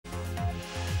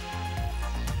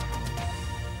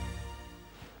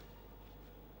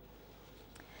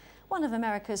One of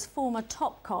America's former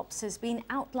top cops has been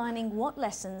outlining what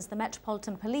lessons the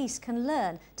Metropolitan Police can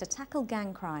learn to tackle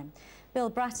gang crime. Bill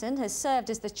Bratton has served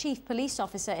as the chief police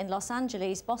officer in Los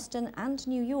Angeles, Boston and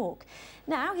New York.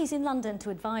 Now he's in London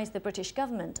to advise the British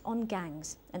government on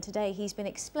gangs. And today he's been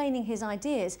explaining his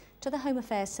ideas to the Home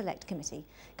Affairs Select Committee.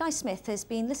 Guy Smith has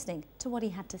been listening to what he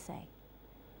had to say.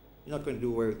 You're not going to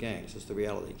do away with gangs. That's the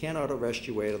reality. You cannot arrest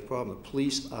your way out of the problem. The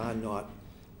police are not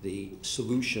the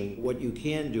solution. What you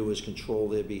can do is control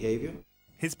their behaviour.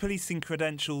 His policing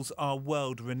credentials are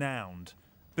world-renowned.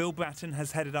 Bill Bratton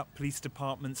has headed up police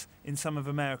departments in some of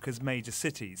America's major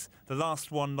cities, the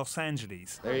last one Los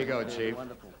Angeles. There you go, Chief.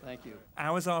 Wonderful, thank you.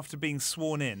 Hours after being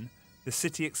sworn in, the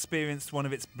city experienced one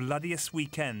of its bloodiest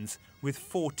weekends with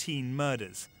 14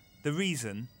 murders. The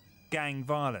reason? Gang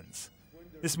violence.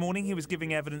 This morning he was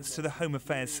giving evidence to the Home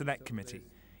Affairs Select Committee.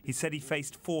 He said he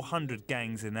faced 400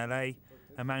 gangs in LA,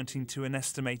 amounting to an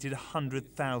estimated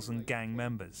 100,000 gang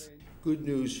members. Good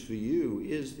news for you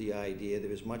is the idea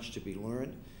there is much to be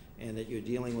learned and that you're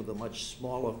dealing with a much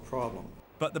smaller problem.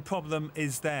 But the problem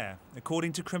is there.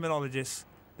 According to criminologists,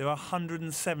 there are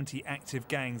 170 active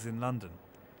gangs in London.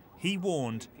 He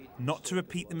warned not to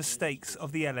repeat the mistakes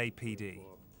of the LAPD.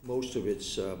 Most of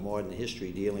its modern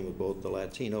history dealing with both the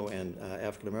Latino and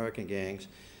African-American gangs,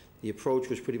 the approach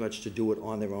was pretty much to do it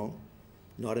on their own,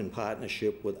 not in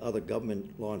partnership with other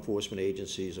government law enforcement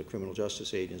agencies or criminal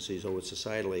justice agencies or with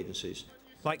societal agencies.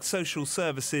 Like social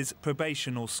services,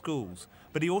 probation or schools.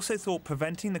 But he also thought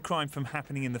preventing the crime from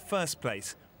happening in the first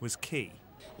place was key.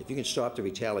 If you can stop the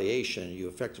retaliation, you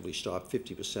effectively stop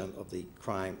 50% of the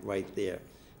crime right there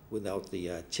without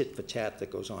the tit-for-tat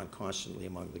that goes on constantly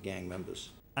among the gang members.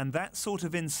 And that sort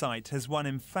of insight has won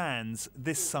him fans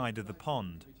this side of the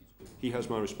pond. He has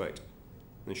my respect.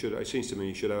 And it seems to me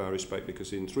he should have our respect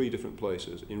because in 3 different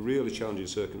places, in really challenging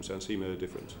circumstances, he made a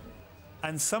difference.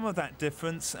 And some of that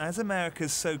difference, as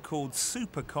America's so-called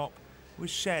super cop,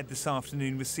 was shared this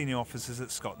afternoon with senior officers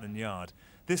at Scotland Yard.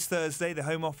 This Thursday, the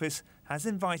Home Office has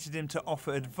invited him to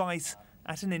offer advice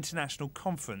at an international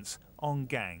conference on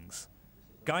gangs.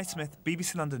 Guy Smith,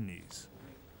 BBC London News.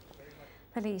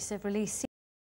 Police have released